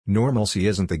Normalcy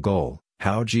isn't the goal,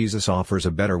 how Jesus offers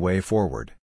a better way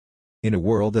forward. In a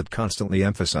world that constantly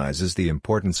emphasizes the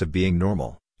importance of being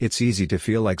normal, it's easy to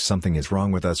feel like something is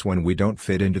wrong with us when we don't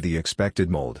fit into the expected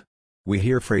mold. We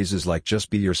hear phrases like "just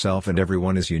be yourself and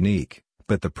everyone is unique,"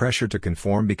 but the pressure to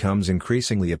conform becomes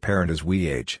increasingly apparent as we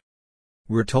age.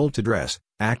 We're told to dress,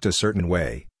 act a certain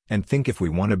way, and think if we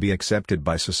want to be accepted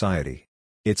by society.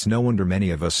 It's no wonder many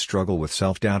of us struggle with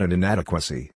self-doubt and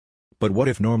inadequacy. But what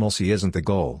if normalcy isn't the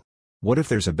goal? What if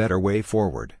there's a better way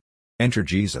forward? Enter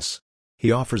Jesus.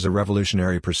 He offers a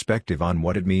revolutionary perspective on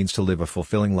what it means to live a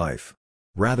fulfilling life.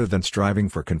 Rather than striving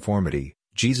for conformity,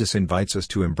 Jesus invites us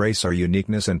to embrace our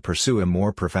uniqueness and pursue a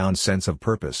more profound sense of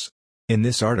purpose. In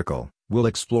this article, we'll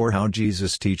explore how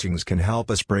Jesus' teachings can help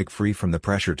us break free from the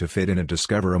pressure to fit in and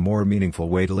discover a more meaningful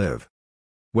way to live.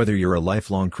 Whether you're a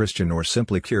lifelong Christian or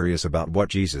simply curious about what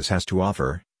Jesus has to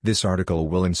offer, this article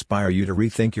will inspire you to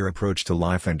rethink your approach to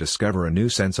life and discover a new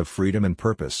sense of freedom and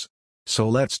purpose. So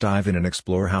let's dive in and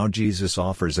explore how Jesus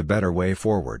offers a better way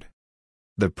forward.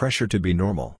 The pressure to be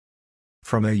normal.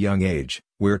 From a young age,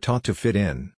 we're taught to fit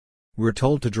in. We're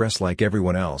told to dress like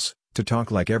everyone else, to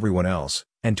talk like everyone else,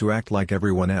 and to act like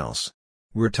everyone else.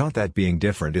 We're taught that being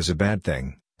different is a bad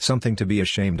thing, something to be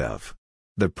ashamed of.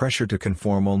 The pressure to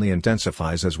conform only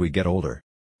intensifies as we get older.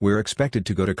 We're expected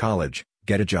to go to college,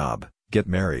 get a job, get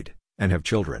married, and have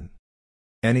children.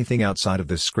 Anything outside of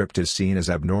this script is seen as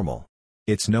abnormal.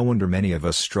 It's no wonder many of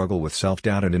us struggle with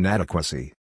self-doubt and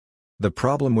inadequacy. The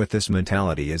problem with this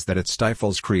mentality is that it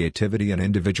stifles creativity and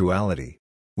individuality.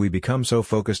 We become so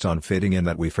focused on fitting in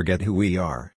that we forget who we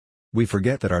are. We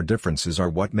forget that our differences are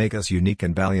what make us unique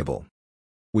and valuable.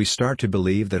 We start to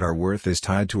believe that our worth is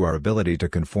tied to our ability to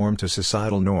conform to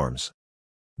societal norms.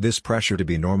 This pressure to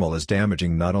be normal is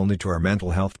damaging not only to our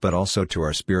mental health but also to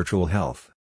our spiritual health.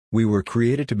 We were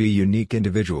created to be unique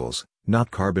individuals,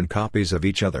 not carbon copies of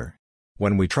each other.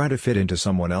 When we try to fit into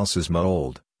someone else's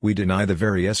mold, we deny the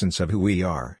very essence of who we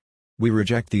are. We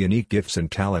reject the unique gifts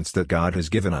and talents that God has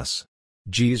given us.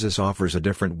 Jesus offers a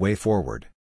different way forward.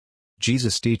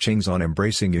 Jesus' teachings on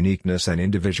embracing uniqueness and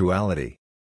individuality.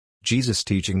 Jesus'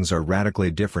 teachings are radically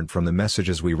different from the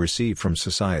messages we receive from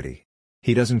society.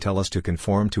 He doesn't tell us to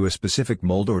conform to a specific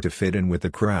mold or to fit in with the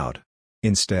crowd.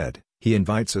 Instead, he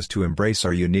invites us to embrace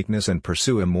our uniqueness and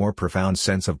pursue a more profound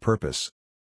sense of purpose.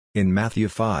 In Matthew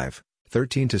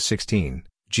 5:13-16,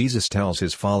 Jesus tells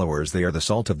his followers they are the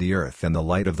salt of the earth and the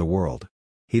light of the world.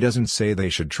 He doesn't say they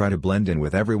should try to blend in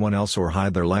with everyone else or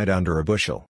hide their light under a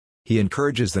bushel. He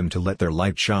encourages them to let their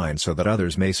light shine so that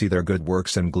others may see their good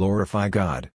works and glorify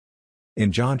God.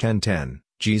 In John 10:10,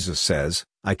 Jesus says,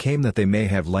 "I came that they may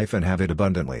have life and have it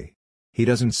abundantly." He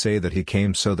doesn't say that he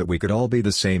came so that we could all be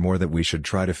the same or that we should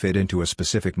try to fit into a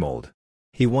specific mold.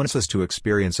 He wants us to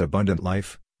experience abundant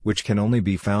life, which can only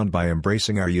be found by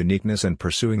embracing our uniqueness and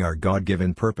pursuing our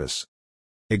God-given purpose.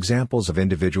 Examples of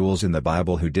individuals in the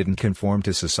Bible who didn't conform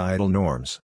to societal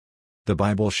norms. The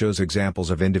Bible shows examples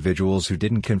of individuals who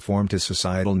didn't conform to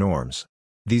societal norms.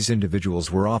 These individuals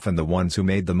were often the ones who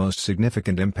made the most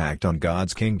significant impact on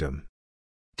God's kingdom.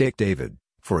 Take David,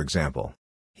 for example.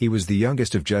 He was the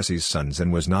youngest of Jesse's sons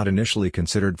and was not initially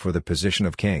considered for the position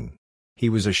of king. He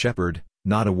was a shepherd,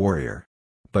 not a warrior.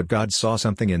 But God saw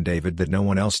something in David that no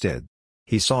one else did.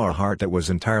 He saw a heart that was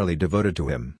entirely devoted to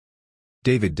him.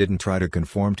 David didn't try to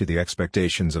conform to the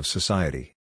expectations of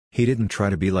society. He didn't try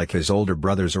to be like his older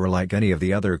brothers or like any of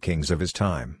the other kings of his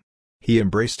time. He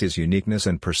embraced his uniqueness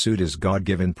and pursued his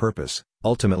God-given purpose,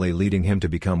 ultimately leading him to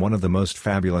become one of the most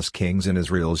fabulous kings in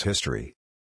Israel's history.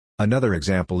 Another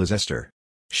example is Esther.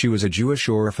 She was a Jewish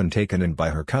orphan taken in by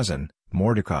her cousin,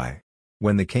 Mordecai.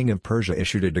 When the king of Persia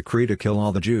issued a decree to kill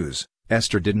all the Jews,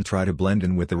 Esther didn't try to blend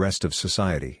in with the rest of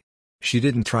society. She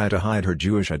didn't try to hide her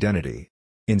Jewish identity.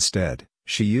 Instead,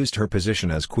 she used her position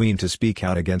as queen to speak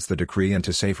out against the decree and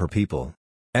to save her people.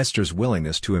 Esther's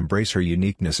willingness to embrace her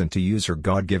uniqueness and to use her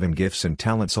God-given gifts and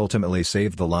talents ultimately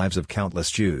saved the lives of countless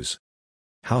Jews.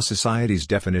 How society's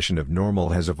definition of normal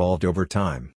has evolved over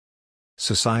time.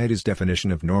 Society's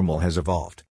definition of normal has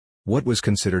evolved. What was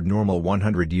considered normal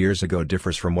 100 years ago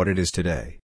differs from what it is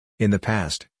today. In the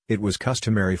past, it was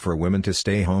customary for women to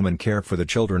stay home and care for the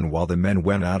children while the men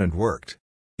went out and worked.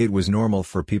 It was normal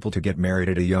for people to get married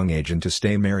at a young age and to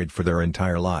stay married for their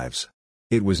entire lives.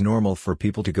 It was normal for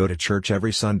people to go to church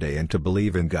every Sunday and to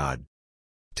believe in God.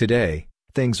 Today,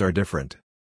 things are different.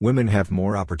 Women have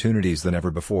more opportunities than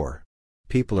ever before.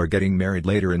 People are getting married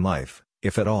later in life,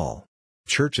 if at all.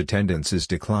 Church attendance is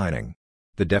declining.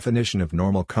 The definition of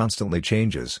normal constantly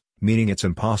changes, meaning it's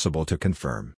impossible to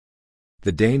confirm.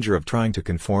 The danger of trying to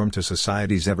conform to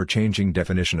society's ever-changing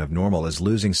definition of normal is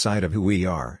losing sight of who we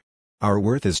are. Our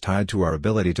worth is tied to our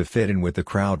ability to fit in with the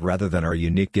crowd rather than our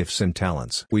unique gifts and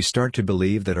talents. We start to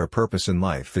believe that our purpose in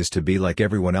life is to be like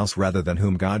everyone else rather than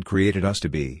whom God created us to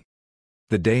be.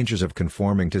 The dangers of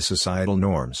conforming to societal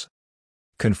norms.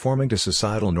 Conforming to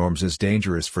societal norms is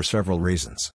dangerous for several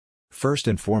reasons. First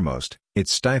and foremost, it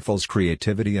stifles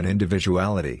creativity and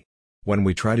individuality. When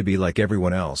we try to be like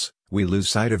everyone else, we lose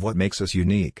sight of what makes us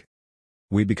unique.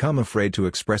 We become afraid to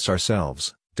express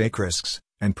ourselves, take risks,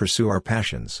 and pursue our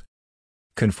passions.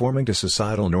 Conforming to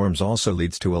societal norms also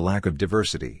leads to a lack of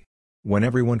diversity. When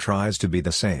everyone tries to be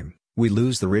the same, we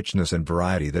lose the richness and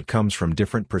variety that comes from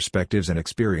different perspectives and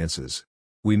experiences.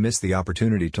 We miss the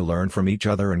opportunity to learn from each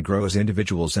other and grow as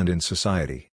individuals and in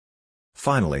society.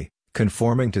 Finally,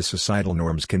 conforming to societal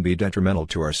norms can be detrimental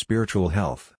to our spiritual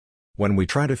health. When we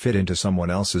try to fit into someone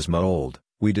else's mold,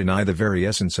 we deny the very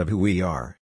essence of who we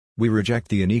are. We reject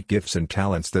the unique gifts and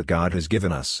talents that God has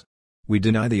given us. We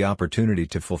deny the opportunity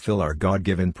to fulfill our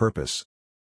God-given purpose.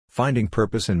 Finding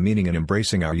purpose and meaning and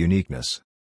embracing our uniqueness.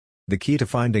 The key to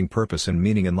finding purpose and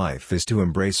meaning in life is to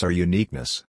embrace our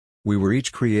uniqueness. We were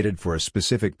each created for a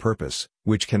specific purpose,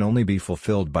 which can only be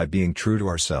fulfilled by being true to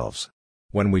ourselves.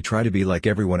 When we try to be like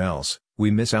everyone else,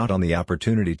 we miss out on the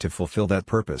opportunity to fulfill that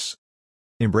purpose.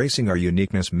 Embracing our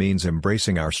uniqueness means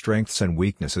embracing our strengths and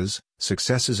weaknesses,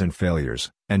 successes and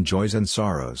failures, and joys and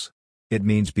sorrows. It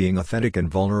means being authentic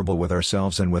and vulnerable with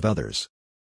ourselves and with others.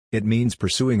 It means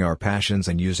pursuing our passions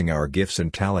and using our gifts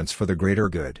and talents for the greater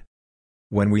good.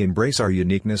 When we embrace our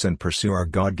uniqueness and pursue our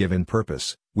God-given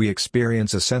purpose, we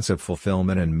experience a sense of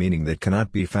fulfillment and meaning that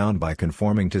cannot be found by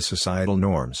conforming to societal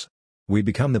norms. We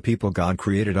become the people God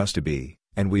created us to be,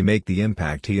 and we make the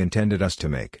impact He intended us to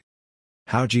make.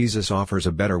 How Jesus offers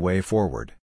a better way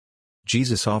forward.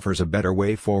 Jesus offers a better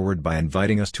way forward by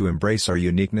inviting us to embrace our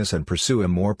uniqueness and pursue a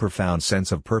more profound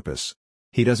sense of purpose.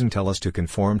 He doesn't tell us to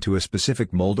conform to a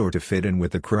specific mold or to fit in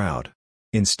with the crowd.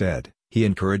 Instead, He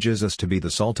encourages us to be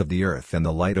the salt of the earth and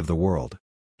the light of the world.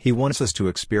 He wants us to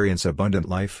experience abundant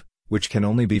life, which can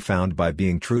only be found by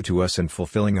being true to us and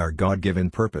fulfilling our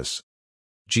God-given purpose.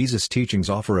 Jesus' teachings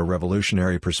offer a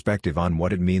revolutionary perspective on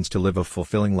what it means to live a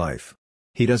fulfilling life.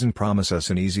 He doesn't promise us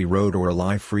an easy road or a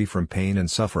life free from pain and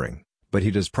suffering, but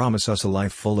He does promise us a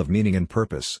life full of meaning and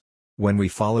purpose. When we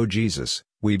follow Jesus,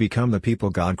 we become the people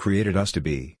God created us to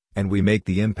be, and we make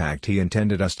the impact He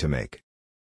intended us to make.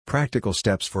 Practical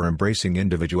steps for embracing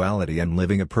individuality and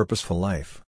living a purposeful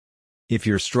life. If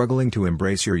you're struggling to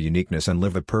embrace your uniqueness and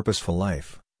live a purposeful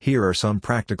life, here are some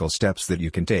practical steps that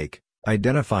you can take.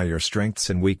 Identify your strengths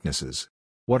and weaknesses.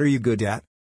 What are you good at?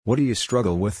 What do you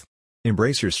struggle with?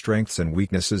 Embrace your strengths and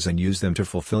weaknesses and use them to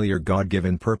fulfill your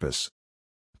God-given purpose.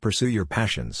 Pursue your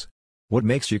passions. What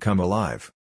makes you come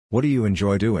alive? What do you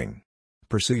enjoy doing?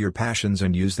 Pursue your passions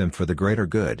and use them for the greater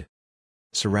good.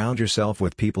 Surround yourself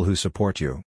with people who support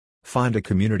you. Find a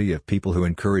community of people who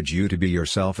encourage you to be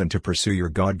yourself and to pursue your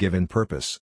God-given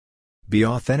purpose. Be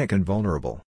authentic and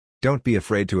vulnerable. Don't be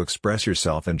afraid to express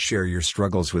yourself and share your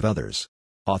struggles with others.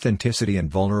 Authenticity and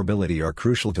vulnerability are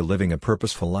crucial to living a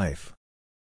purposeful life.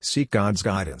 Seek God's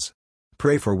guidance.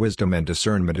 Pray for wisdom and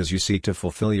discernment as you seek to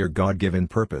fulfill your God-given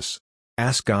purpose.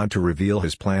 Ask God to reveal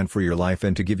His plan for your life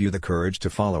and to give you the courage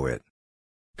to follow it.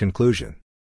 Conclusion.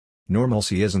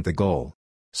 Normalcy isn't the goal.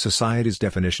 Society's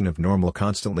definition of normal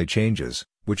constantly changes,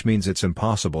 which means it's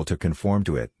impossible to conform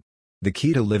to it. The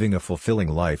key to living a fulfilling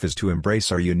life is to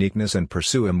embrace our uniqueness and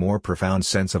pursue a more profound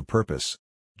sense of purpose.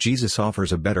 Jesus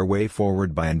offers a better way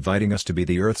forward by inviting us to be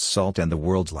the earth's salt and the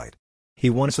world's light.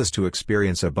 He wants us to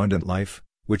experience abundant life,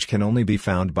 which can only be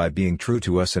found by being true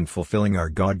to us and fulfilling our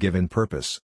God-given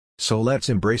purpose. So let's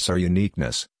embrace our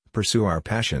uniqueness, pursue our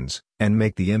passions, and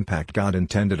make the impact God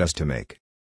intended us to make.